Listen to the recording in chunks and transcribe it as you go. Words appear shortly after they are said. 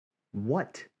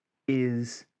What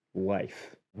is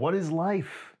life? What is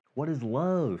life? What is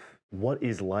love? What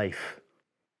is life?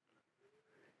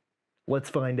 Let's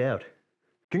find out.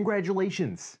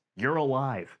 Congratulations, you're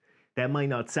alive. That might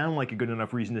not sound like a good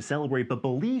enough reason to celebrate, but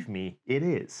believe me, it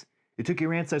is. It took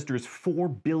your ancestors 4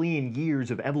 billion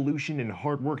years of evolution and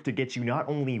hard work to get you not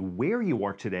only where you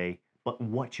are today, but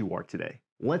what you are today.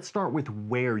 Let's start with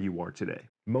where you are today.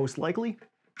 Most likely,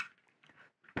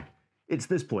 it's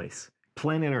this place.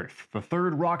 Planet Earth, the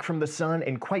third rock from the sun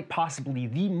and quite possibly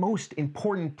the most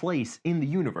important place in the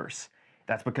universe.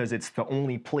 That's because it's the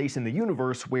only place in the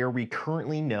universe where we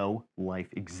currently know life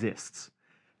exists.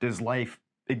 Does life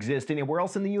exist anywhere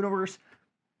else in the universe?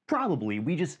 Probably,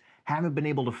 we just haven't been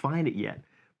able to find it yet.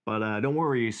 But don't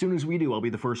worry, as soon as we do, I'll be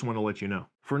the first one to let you know.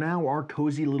 For now, our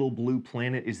cozy little blue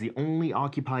planet is the only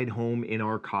occupied home in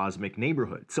our cosmic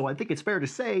neighborhood, so I think it's fair to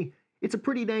say it's a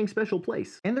pretty dang special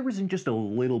place. And there isn't just a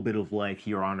little bit of life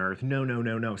here on Earth.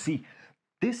 No. See,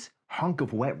 this hunk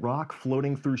of wet rock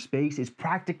floating through space is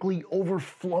practically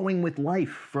overflowing with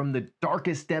life, from the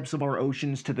darkest depths of our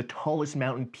oceans to the tallest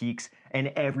mountain peaks and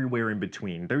everywhere in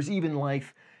between. There's even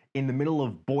life in the middle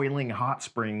of boiling hot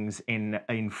springs in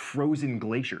frozen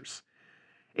glaciers.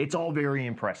 It's all very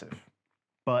impressive.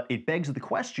 But it begs the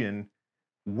question,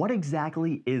 what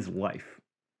exactly is life?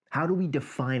 How do we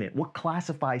define it? What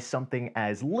classifies something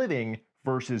as living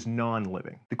versus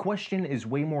non-living? The question is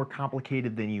way more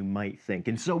complicated than you might think,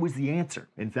 and so is the answer.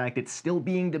 In fact, it's still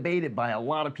being debated by a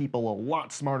lot of people a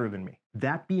lot smarter than me.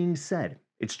 That being said,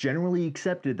 it's generally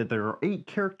accepted that there are 8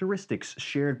 characteristics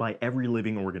shared by every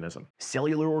living organism: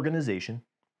 cellular organization,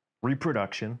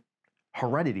 reproduction,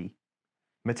 heredity,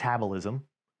 metabolism,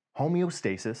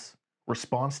 homeostasis,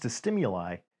 response to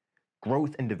stimuli,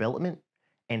 growth and development,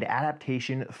 and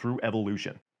adaptation through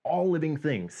evolution. All living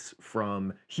things,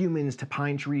 from humans to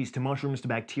pine trees to mushrooms to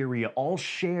bacteria, all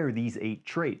share these 8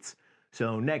 traits.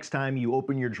 So next time you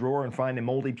open your drawer and find a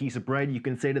moldy piece of bread, you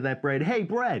can say to that bread, "Hey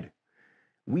bread,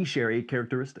 we share 8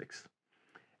 characteristics."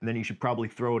 And then you should probably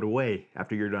throw it away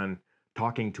after you're done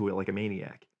talking to it like a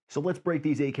maniac. So let's break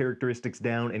these 8 characteristics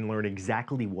down and learn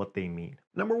exactly what they mean.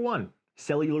 Number 1,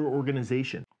 cellular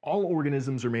organization. All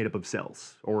organisms are made up of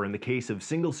cells, or in the case of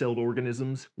single-celled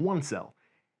organisms, one cell.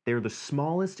 They're the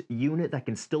smallest unit that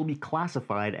can still be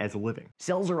classified as living.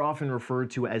 Cells are often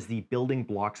referred to as the building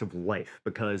blocks of life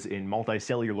because in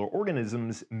multicellular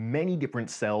organisms, many different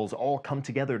cells all come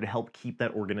together to help keep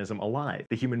that organism alive.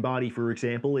 The human body, for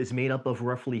example, is made up of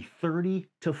roughly 30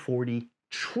 to 40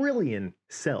 trillion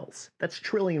cells. That's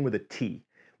trillion with a T.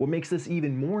 What makes this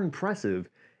even more impressive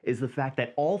is the fact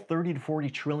that all 30 to 40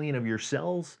 trillion of your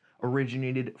cells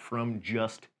originated from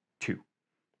just 2.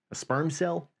 A sperm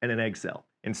cell and an egg cell.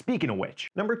 And speaking of which,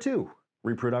 number 2,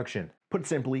 reproduction. Put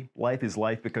simply, life is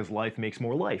life because life makes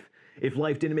more life. If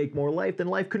life didn't make more life, then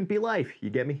life couldn't be life, you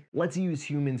get me? Let's use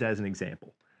humans as an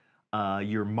example.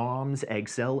 Your mom's egg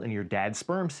cell and your dad's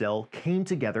sperm cell came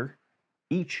together,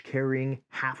 each carrying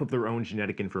half of their own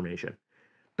genetic information.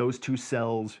 Those 2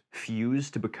 cells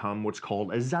fused to become what's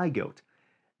called a zygote.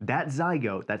 That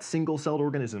zygote, that single-celled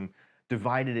organism,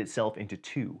 divided itself into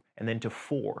 2, and then to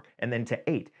 4, and then to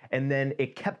 8, and then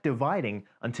it kept dividing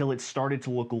until it started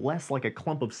to look less like a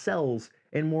clump of cells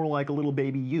and more like a little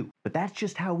baby you. But that's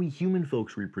just how we human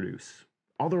folks reproduce.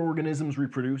 Other organisms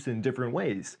reproduce in different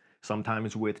ways,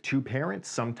 sometimes with 2 parents,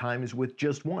 sometimes with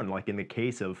just 1, like in the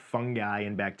case of fungi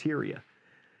and bacteria.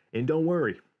 And don't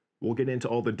worry, we'll get into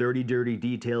all the dirty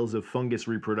details of fungus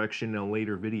reproduction in a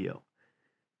later video.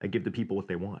 I give the people what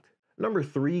they want. Number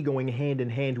 3, going hand in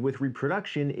hand with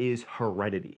reproduction, is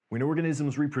heredity. When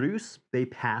organisms reproduce, they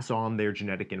pass on their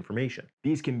genetic information.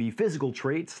 These can be physical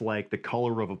traits, like the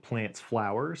color of a plant's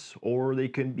flowers, or they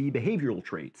can be behavioral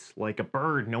traits, like a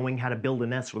bird knowing how to build a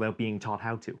nest without being taught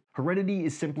how to. Heredity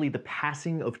is simply the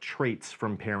passing of traits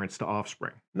from parents to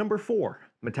offspring. Number 4,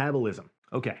 metabolism.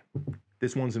 Okay.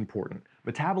 This one's important.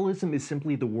 Metabolism is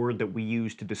simply the word that we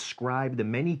use to describe the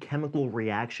many chemical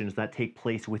reactions that take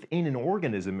place within an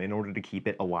organism in order to keep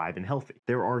it alive and healthy.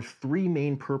 There are 3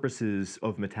 main purposes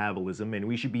of metabolism, and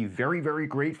we should be very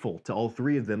grateful to all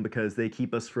 3 of them because they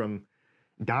keep us from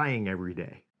dying every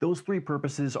day. Those 3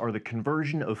 purposes are the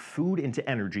conversion of food into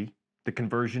energy, the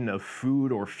conversion of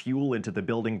food or fuel into the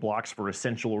building blocks for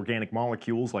essential organic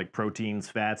molecules like proteins,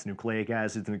 fats, nucleic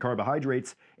acids, and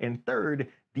carbohydrates, and third,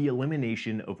 the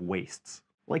elimination of wastes,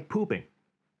 like pooping.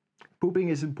 Pooping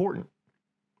is important.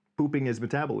 Pooping is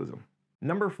metabolism.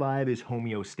 Number 5 is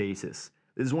homeostasis.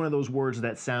 This is one of those words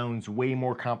that sounds way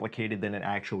more complicated than it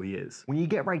actually is. When you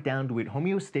get right down to it,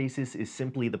 homeostasis is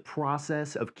simply the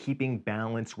process of keeping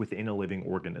balance within a living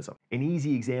organism. An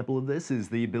easy example of this is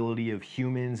the ability of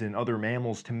humans and other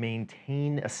mammals to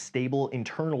maintain a stable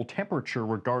internal temperature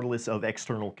regardless of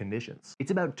external conditions.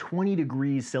 It's about 20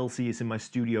 degrees Celsius in my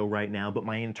studio right now, but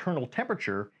my internal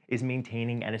temperature is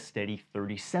maintaining at a steady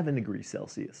 37 degrees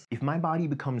Celsius. If my body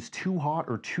becomes too hot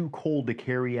or too cold to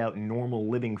carry out normal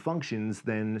living functions,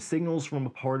 then signals from a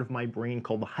part of my brain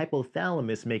called the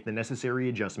hypothalamus make the necessary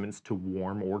adjustments to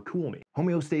warm or cool me.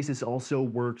 Homeostasis also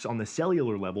works on the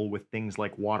cellular level with things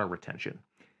like water retention.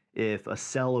 If a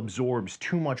cell absorbs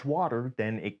too much water,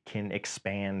 then it can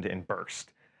expand and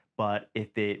burst. But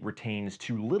if it retains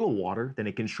too little water, then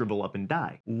it can shrivel up and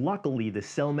die. Luckily, the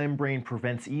cell membrane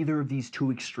prevents either of these two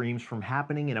extremes from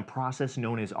happening in a process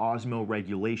known as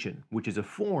osmoregulation, which is a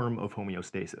form of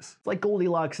homeostasis. It's like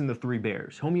Goldilocks and the Three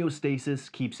Bears.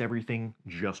 Homeostasis keeps everything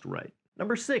just right.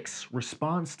 Number 6,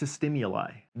 response to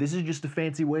stimuli. This is just a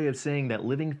fancy way of saying that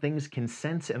living things can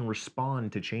sense and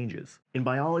respond to changes. In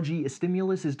biology, a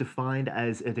stimulus is defined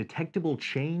as a detectable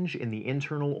change in the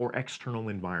internal or external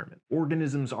environment.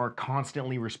 Organisms are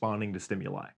constantly responding to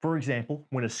stimuli. For example,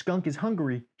 when a skunk is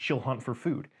hungry, she'll hunt for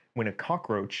food. When a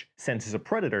cockroach senses a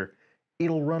predator,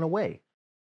 it'll run away.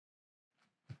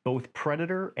 Both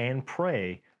predator and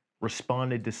prey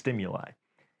responded to stimuli.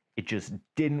 It just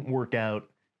didn't work out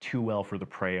too well for the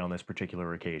prey on this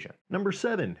particular occasion. Number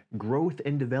 7, growth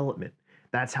and development.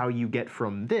 That's how you get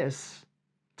from this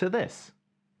to this.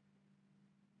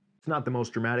 It's not the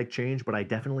most dramatic change, but I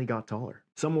definitely got taller.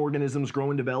 Some organisms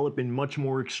grow and develop in much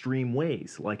more extreme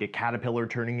ways, like a caterpillar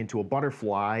turning into a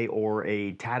butterfly or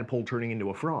a tadpole turning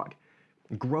into a frog.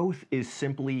 Growth is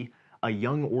simply a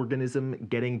young organism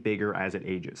getting bigger as it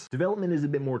ages. Development is a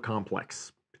bit more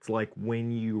complex. It's like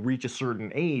when you reach a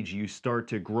certain age, you start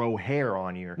to grow hair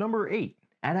on you. Number 8,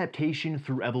 adaptation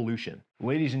through evolution.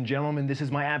 Ladies and gentlemen, this is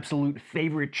my absolute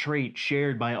favorite trait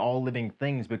shared by all living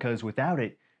things, because without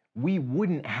it, we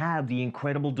wouldn't have the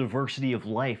incredible diversity of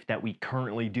life that we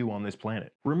currently do on this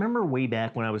planet. Remember way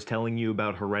back when I was telling you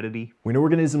about heredity? When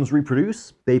organisms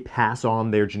reproduce, they pass on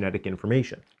their genetic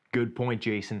information. Good point,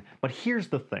 Jason. But here's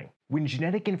the thing. When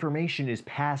genetic information is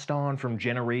passed on from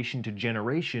generation to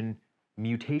generation,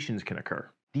 mutations can occur.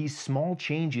 These small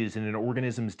changes in an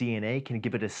organism's DNA can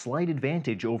give it a slight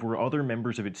advantage over other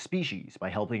members of its species by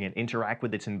helping it interact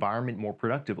with its environment more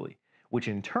productively, which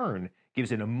in turn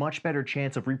gives it a much better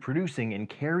chance of reproducing and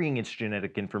carrying its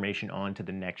genetic information on to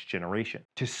the next generation.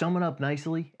 To sum it up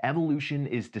nicely, evolution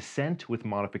is descent with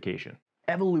modification.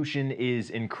 Evolution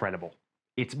is incredible.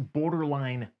 It's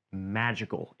borderline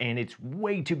magical, and it's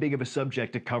way too big of a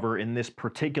subject to cover in this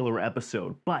particular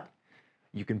episode, but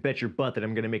you can bet your butt that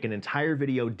I'm going to make an entire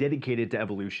video dedicated to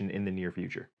evolution in the near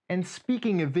future. And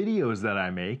speaking of videos that I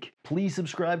make, please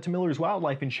subscribe to Miller's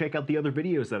Wildlife and check out the other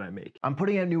videos that I make. I'm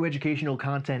putting out new educational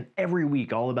content every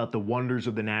week all about the wonders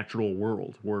of the natural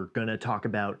world. We're going to talk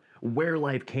about where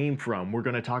life came from. We're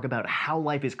going to talk about how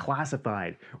life is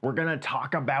classified. We're going to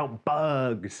talk about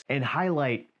bugs and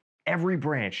highlight every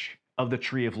branch of the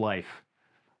tree of life,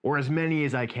 or as many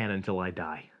as I can until I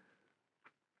die.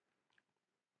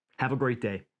 Have a great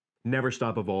day, never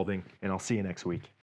stop evolving, and I'll see you next week.